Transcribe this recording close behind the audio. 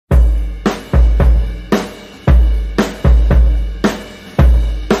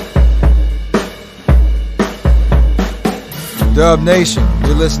Dub Nation,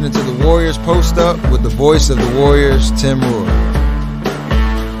 you're listening to the Warriors Post Up with the voice of the Warriors, Tim Roye.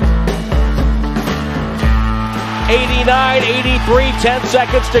 89-83, 10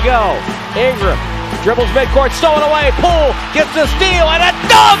 seconds to go. Ingram dribbles midcourt, stolen away. Poole gets the steal and a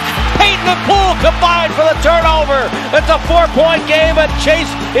dunk! Payton and Poole combined for the turnover. It's a 4-point game and Chase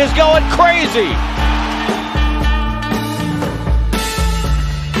is going crazy.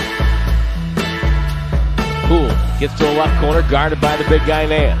 Poole gets to the left corner, guarded by the big guy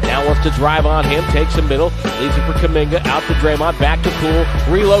Nan. Now wants to drive on him, takes a middle, leaves it for Kuminga, out to Draymond, back to Poole.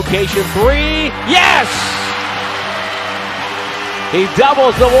 Relocation three, yes! He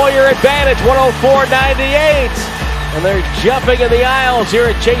doubles the Warrior advantage, 104-98. And they're jumping in the aisles here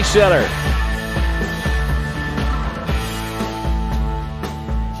at Chase Center.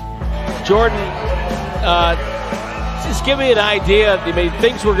 Jordan, just give me an idea. I mean,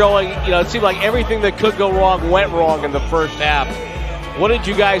 things were going, it seemed like everything that could go wrong went wrong in the first half. What did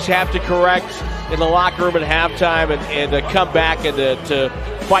you guys have to correct in the locker room at halftime and to come back and to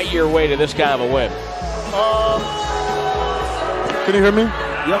fight your way to this kind of a win? Can you hear me?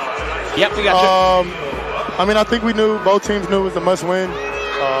 Yep, we got you. I think both teams knew it was a must-win.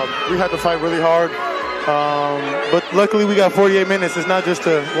 We had to fight really hard. But luckily we got 48 minutes. It's not just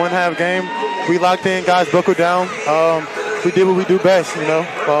a one-half game. We locked in, guys buckled down. We did what we do best,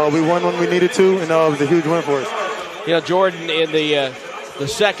 We won when we needed to, and it was a huge win for us. Jordan, in the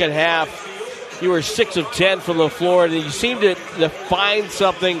second half, you were 6 of 10 from the floor, and you seemed to find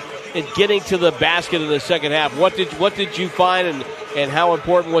something in getting to the basket in the second half. What did you find, and how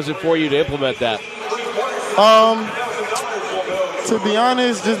important was it for you to implement that? To be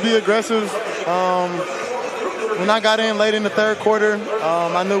honest, just be aggressive. When I got in late in the third quarter,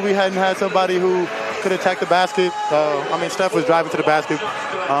 I knew we hadn't had somebody who could attack the basket. Steph was driving to the basket,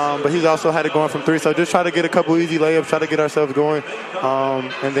 but he also had it going from three. So just try to get a couple easy layups, try to get ourselves going,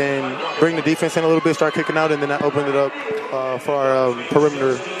 and then bring the defense in a little bit, start kicking out, and then that opened it up for our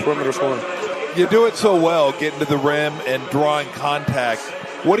perimeter scoring. You do it so well, getting to the rim and drawing contact.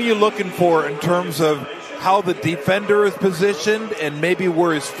 What are you looking for in terms of how the defender is positioned and maybe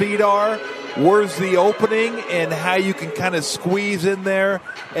where his feet are? Where's the opening and how you can kind of squeeze in there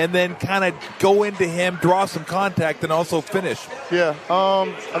and then kind of go into him, draw some contact, and also finish? Yeah.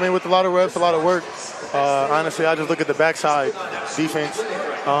 With a lot of reps, a lot of work, honestly, I just look at the backside defense.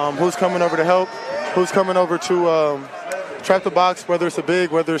 Who's coming over to help? Who's coming over to trap the box, whether it's a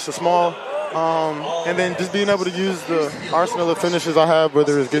big, whether it's a small. And then just being able to use the arsenal of finishes I have,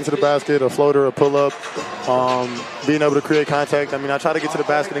 whether it's getting to the basket, a floater, a pull-up, being able to create contact. I try to get to the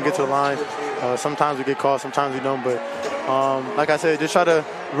basket and get to the line. Sometimes we get caught, sometimes we don't. But like I said, just try to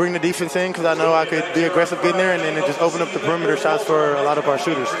bring the defense in because I know I could be aggressive getting there and then just open up the perimeter shots for a lot of our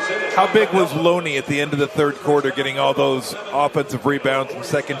shooters. How big was Loney at the end of the third quarter getting all those offensive rebounds and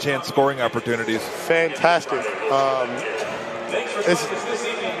second-chance scoring opportunities? Fantastic.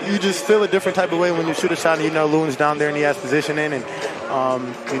 You just feel a different type of way when you shoot a shot and Loon's down there and he has positioning and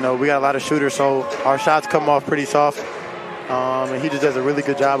we got a lot of shooters, so our shots come off pretty soft. And he just does a really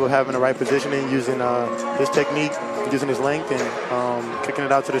good job of having the right positioning, using his technique, using his length, and kicking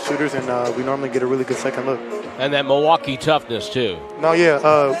it out to the shooters, and we normally get a really good second look. And that Milwaukee toughness, too. No, yeah,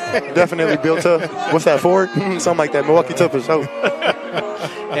 definitely built tough. What's that, Ford? Something like that. Milwaukee toughness. Oh.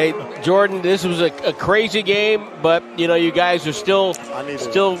 Hey, Jordan, this was a crazy game, but, you guys are still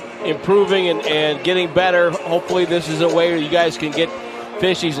improving and getting better. Hopefully this is a way where you guys can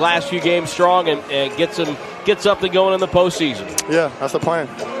finish these last few games strong and get something going in the postseason. Yeah, that's the plan.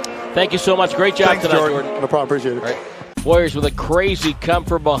 Thank you so much. Great job tonight, Jordan. No problem. Appreciate it. All right. Warriors with a crazy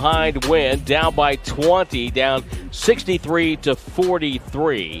come-from-behind win, down by 20, down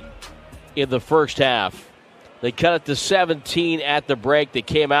 63-43 in the first half. They cut it to 17 at the break. They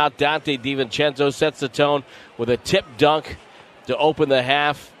came out. Dante DiVincenzo sets the tone with a tip dunk to open the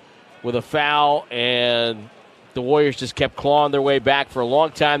half with a foul, and the Warriors just kept clawing their way back for a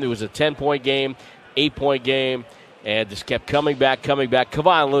long time. There was a 10-point game, 8-point game, and just kept coming back.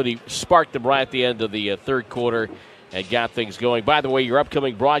 Kevon Looney sparked them right at the end of the third quarter and got things going. By the way, your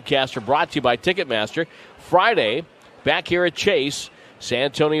upcoming broadcaster brought to you by Ticketmaster. Friday, back here at Chase, San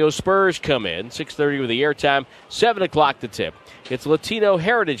Antonio Spurs come in, 6:30 with the airtime, 7 o'clock the tip. It's Latino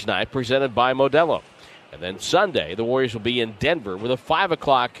Heritage Night presented by Modelo. And then Sunday, the Warriors will be in Denver with a 5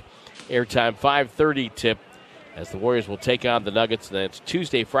 o'clock airtime, 5:30 tip, as the Warriors will take on the Nuggets. And then it's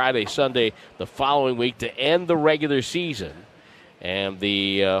Tuesday, Friday, Sunday the following week to end the regular season. And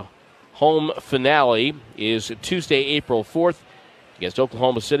the home finale is Tuesday, April 4th against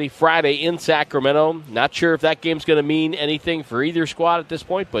Oklahoma City. Friday in Sacramento. Not sure if that game's going to mean anything for either squad at this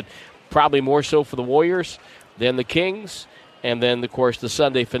point, but probably more so for the Warriors than the Kings. And then, of course, the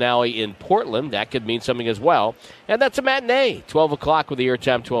Sunday finale in Portland. That could mean something as well. And that's a matinee. 12 o'clock with the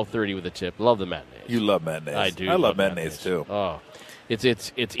airtime, 12:30 with the tip. Love the matinees. You love matinees. I do. I love matinees, too. Oh,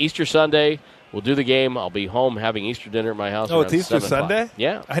 it's Easter Sunday. We'll do the game. I'll be home having Easter dinner at my house. Oh, it's Easter Sunday?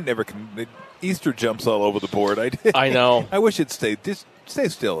 Yeah. I never can. Easter jumps all over the board. I know. I wish it'd stay. Just stay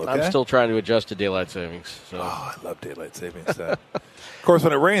still, okay? I'm still trying to adjust to daylight savings. So. Oh, I love daylight savings. Of course,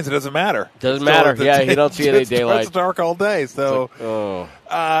 when it rains, it doesn't matter. Doesn't matter. Yeah, you don't see any daylight. It's dark all day. So,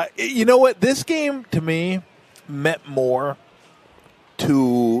 you know what? This game, to me, meant more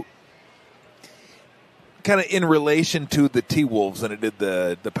to kind of in relation to the T-Wolves than it did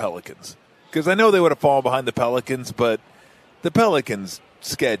the Pelicans. Because I know they would have fallen behind the Pelicans, but the Pelicans'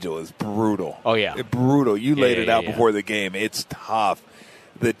 schedule is brutal. Oh, yeah. Brutal. You laid it out before the game. It's tough.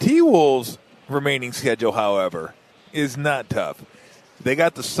 The T-Wolves' remaining schedule, however, is not tough. They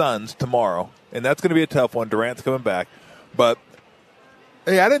got the Suns tomorrow, and that's going to be a tough one. Durant's coming back. But,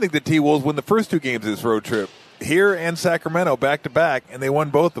 hey, I didn't think the T-Wolves win the first two games of this road trip. Here and Sacramento back-to-back, and they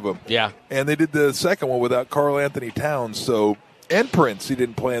won both of them. Yeah. And they did the second one without Karl Anthony Towns, and Prince, he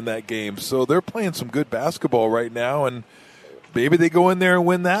didn't play in that game. So they're playing some good basketball right now, and maybe they go in there and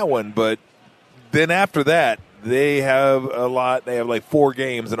win that one. But then after that, they have a lot. They have like 4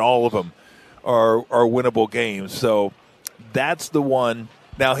 games, and all of them are winnable games. So that's the one.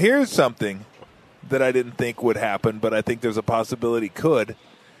 Now, here's something that I didn't think would happen, but I think there's a possibility could.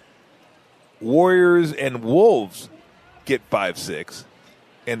 Warriors and Wolves get 5-6,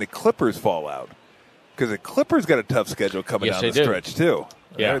 and the Clippers fall out. Because the Clippers got a tough schedule coming down the stretch, too.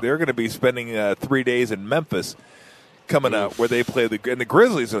 Yeah. They're going to be spending 3 days in Memphis coming up where they play and the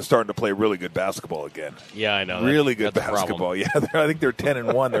Grizzlies are starting to play really good basketball again. Yeah, I know. Really good basketball. Yeah, I think they're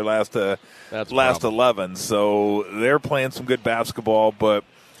 10-1 their last 11. So they're playing some good basketball, but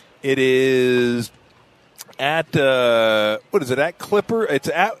it is at at Clipper? It's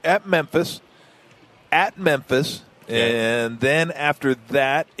at Memphis. At Memphis. And then after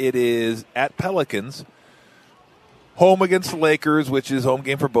that, it is at Pelicans. Home against the Lakers, which is home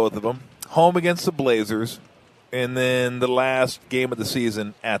game for both of them. Home against the Blazers. And then the last game of the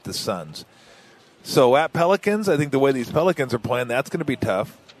season at the Suns. So at Pelicans, I think the way these Pelicans are playing, that's going to be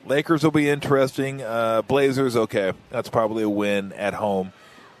tough. Lakers will be interesting. Blazers, okay. That's probably a win at home.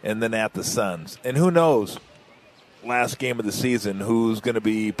 And then at the Suns. And who knows? Last game of the season, who's going to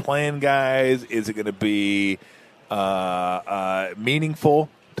be playing guys? Is it going to be meaningful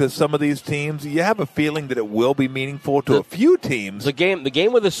to some of these teams? You have a feeling that it will be meaningful to a few teams. The game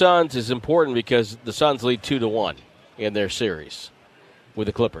with the Suns is important because the Suns lead 2-1 in their series with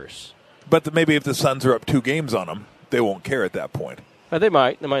the Clippers. But maybe if the Suns are up 2 games on them, they won't care at that point. They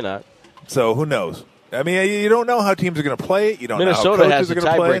might. They might not. So who knows? I mean, you don't know how teams are going to play it. You don't know how coaches are going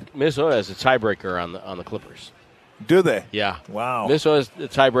to play it. Minnesota has a tiebreaker on the Clippers. Do they? Yeah. Wow. Minnesota has the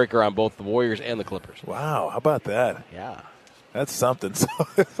tiebreaker on both the Warriors and the Clippers. Wow. How about that? Yeah. That's something. So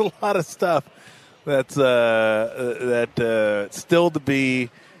there's a lot of stuff that's still to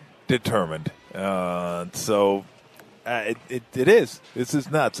be determined. So it is. This is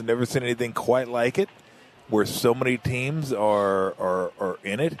nuts. I've never seen anything quite like it, where so many teams are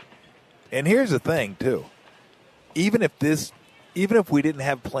in it. And here's the thing too. Even if we didn't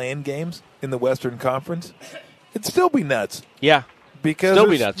have playing games in the Western Conference, it'd still be nuts. Yeah. Because still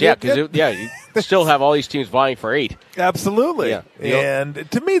be nuts. Yeah, because you still have all these teams vying for 8. Absolutely. Yeah.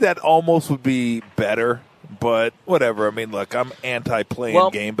 And to me, that almost would be better. But whatever. I mean, look, I'm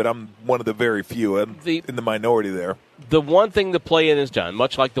anti-playing game, but I'm one of the very few. I'm in the minority there. The one thing the play-in has done,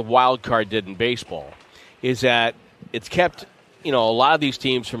 much like the wild card did in baseball, is that it's kept a lot of these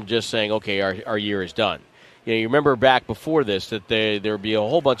teams from just saying, okay, our year is done. You remember back before this that there would be a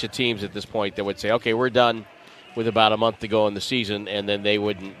whole bunch of teams at this point that would say, okay, we're done with about a month to go in the season, and then they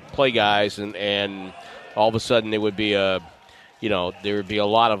wouldn't play guys, and all of a sudden there would be there would be a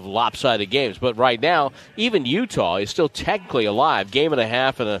lot of lopsided games. But right now, even Utah is still technically alive, game and a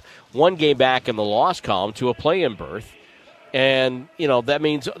half and a 1 game back in the loss column to a play-in berth. And, that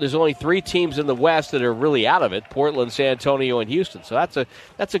means there's only 3 teams in the West that are really out of it, Portland, San Antonio, and Houston. So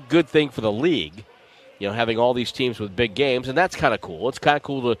that's a good thing for the league, having all these teams with big games, and that's kind of cool. It's kind of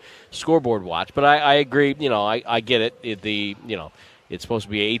cool to scoreboard watch. But I agree, I get it. It's supposed to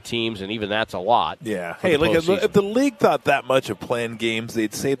be 8 teams, and even that's a lot. Yeah. Hey, look, if the league thought that much of playing games,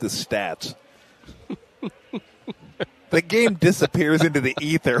 they'd save the stats. The game disappears into the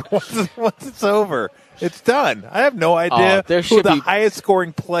ether once it's over. It's done. I have no idea who the highest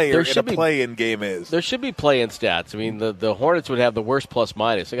scoring player in a play-in game is. There should be play-in stats. I mean, the Hornets would have the worst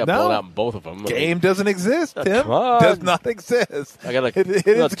plus-minus. They got blown out in both of them. Game doesn't exist, Tim. Come on. Does not exist. I got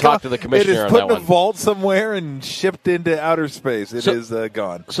to talk to the commissioner on that one. It is put in a vault somewhere and shipped into outer space. It is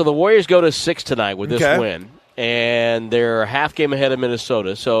gone. So the Warriors go to 6 tonight with this win, and they're a half game ahead of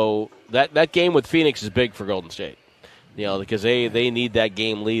Minnesota. So that game with Phoenix is big for Golden State. Because they need that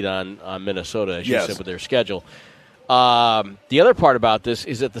game lead on Minnesota, as you said, with their schedule. The other part about this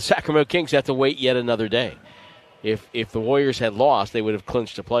is that the Sacramento Kings have to wait yet another day. If the Warriors had lost, they would have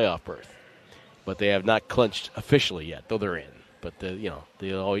clinched a playoff berth. But they have not clinched officially yet, though they're in. But,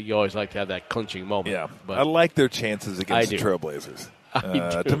 you always like to have that clinching moment. Yeah, but I like their chances against the Trailblazers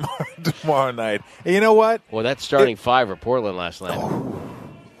tomorrow night. And you know what? Well, that starting five for Portland last night.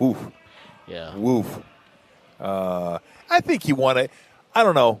 Woof. Yeah. Woof. I think you want to. I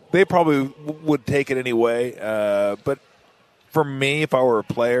don't know. They probably would take it anyway. But for me, if I were a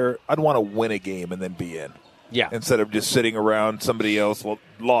player, I'd want to win a game and then be in. Yeah. Instead of just sitting around somebody else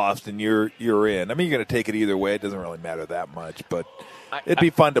lost and you're in. I mean, you're going to take it either way. It doesn't really matter that much. But it'd be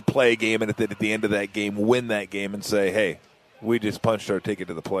fun to play a game and at the end of that game, win that game and say, hey, we just punched our ticket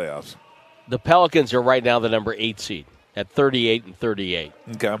to the playoffs. The Pelicans are right now the number 8 seed. At 38-38.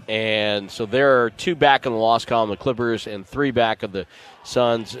 Okay. And so there are 2 back in the loss column, the Clippers, and 3 back of the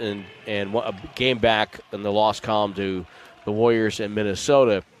Suns, and a game back in the loss column to the Warriors and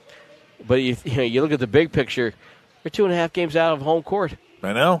Minnesota. But you look at the big picture, they're 2.5 games out of home court.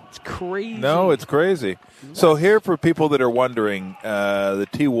 I know. It's crazy. No, it's crazy. So here, for people that are wondering, the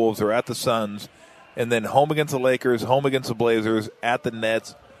T-Wolves are at the Suns, and then home against the Lakers, home against the Blazers, at the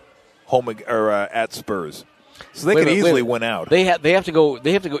Nets, at Spurs. So they could easily win out. They have to go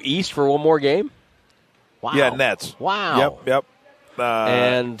east for one more game. Wow. Yeah, Nets. Wow. Yep.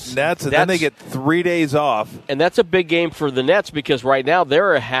 And Nets, and then they get 3 days off. And that's a big game for the Nets because right now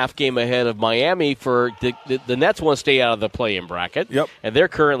they're a half game ahead of Miami. For the Nets want to stay out of the play-in bracket. Yep. And they're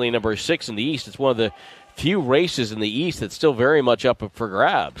currently number 6 in the East. It's one of the few races in the East that's still very much up for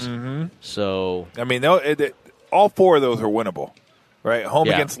grabs. Mm-hmm. So I mean, all 4 of those are winnable. Right, home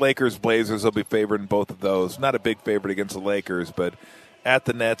against Lakers, Blazers, they'll be favored in both of those. Not a big favorite against the Lakers, but at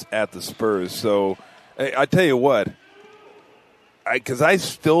the Nets, at the Spurs. So I tell you what, because I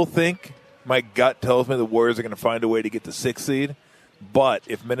still think my gut tells me the Warriors are going to find a way to get the 6th seed. But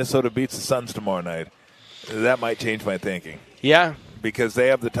if Minnesota beats the Suns tomorrow night, that might change my thinking. Yeah. Because they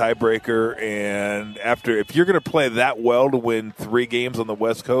have the tiebreaker, and if you're going to play that well to win 3 games on the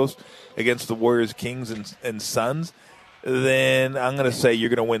West Coast against the Warriors, Kings, and Suns, then I'm going to say you're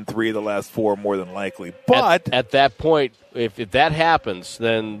going to win 3 of the last 4 more than likely. But at that point, if that happens,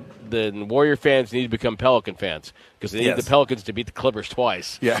 then Warrior fans need to become Pelican fans because they need the Pelicans to beat the Clippers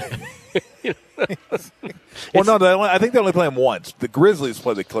twice. Yeah. Well, no, I think they only play them once. The Grizzlies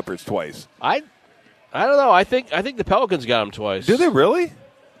play the Clippers twice. I don't know. I think the Pelicans got them twice. Do they really?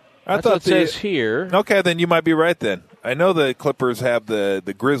 That's what it says here. Okay, then you might be right then. I know the Clippers have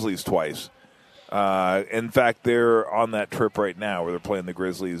the Grizzlies twice. In fact, they're on that trip right now where they're playing the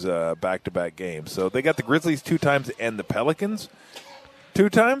Grizzlies back-to-back games. So they got the Grizzlies 2 times and the Pelicans 2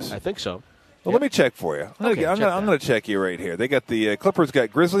 times? I think so. Well, let me check for you. I'm going to check you right here. They got the Clippers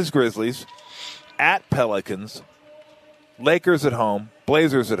got Grizzlies, at Pelicans, Lakers at home,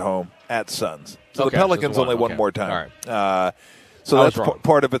 Blazers at home, at Suns. So the Pelicans only one more time. All right. So that's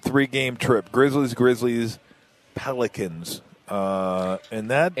part of a 3-game trip. Grizzlies, Pelicans. And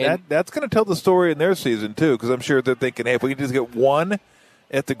that's going to tell the story in their season, too, because I'm sure they're thinking, hey, if we can just get 1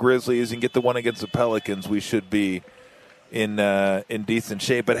 at the Grizzlies and get the 1 against the Pelicans, we should be in decent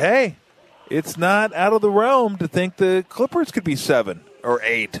shape. But, hey, it's not out of the realm to think the Clippers could be 7 or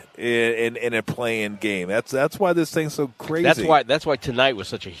 8 in a play-in game. That's why this thing's so crazy. That's why tonight was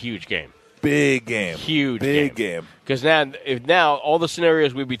such a huge game. Big game. Big game. Because now all the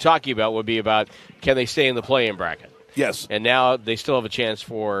scenarios we'd be talking about would be about can they stay in the play-in bracket. Yes. And now they still have a chance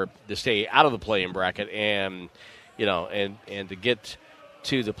to stay out of the play-in bracket and to get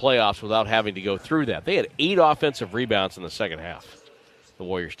to the playoffs without having to go through that. They had 8 offensive rebounds in the second half. The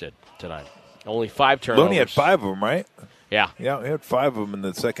Warriors did tonight. Only 5 turnovers. Looney had 5 of them, right? Yeah. Yeah, he had 5 of them in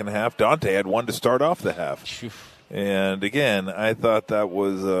the second half. Dante had 1 to start off the half. And again, I thought that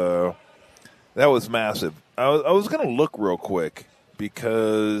was massive. I was going to look real quick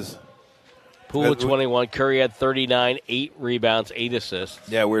because Poole at 21. Curry had 39, 8 rebounds, 8 assists.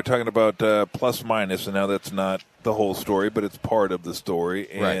 Yeah, we were talking about plus minus, and now that's not the whole story, but it's part of the story.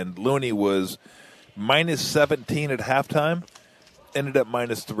 And Looney was minus 17 at halftime, ended up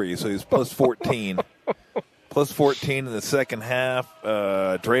minus 3, so he's plus 14 plus 14 in the second half.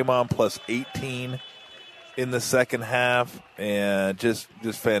 Draymond plus 18 in the second half, and just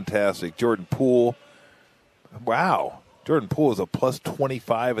fantastic. Jordan Poole, wow. Jordan Poole is a plus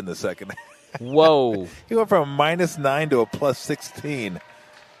 25 in the second half. Whoa. He went from a minus 9 to a plus 16.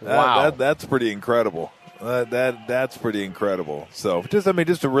 Wow. That's pretty incredible. That's pretty incredible. So just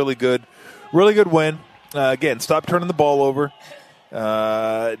a really good win. Again, stop turning the ball over.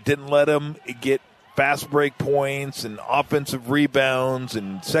 Didn't let them get fast break points and offensive rebounds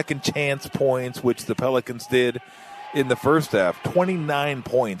and second chance points, which the Pelicans did in the first half. 29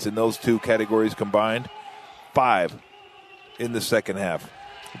 points in those two categories combined. 5 in the second half.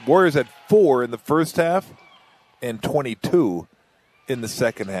 Warriors had 4 in the first half and 22 in the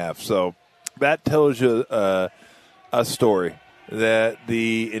second half. So that tells you a story that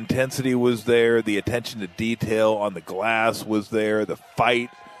the intensity was there, the attention to detail on the glass was there, the fight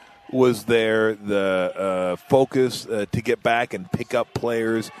was there, the focus to get back and pick up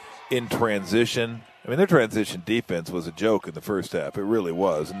players in transition. I mean, their transition defense was a joke in the first half. It really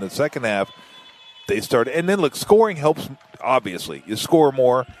was. In the second half, they started. And then, look, scoring helps, obviously. You score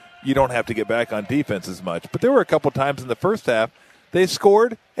more, you don't have to get back on defense as much. But there were a couple times in the first half they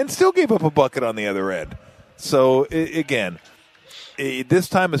scored and still gave up a bucket on the other end. So, again, this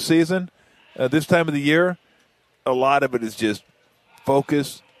time of season, this time of the year, a lot of it is just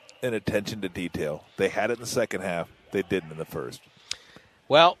focus and attention to detail. They had it in the second half. They didn't in the first.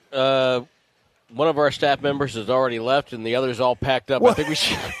 Well, one of our staff members has already left, and the others all packed up. What? I think we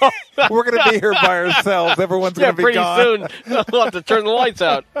should. We're going to be here by ourselves. Everyone's going to be gone. Pretty soon. We'll have to turn the lights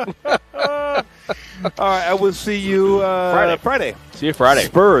out. All right, I will see you Friday. See you Friday.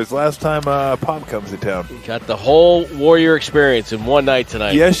 Spurs, last time Pop comes to town. Got the whole Warrior experience in one night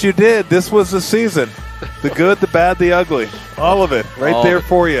tonight. Yes, you did. This was the season. The good, the bad, the ugly. All of it. Right there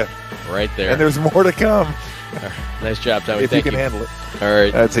for you. Right there. And there's more to come. Nice job, Tommy. If you can handle it. All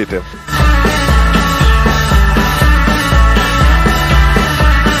right. That's it, Tim.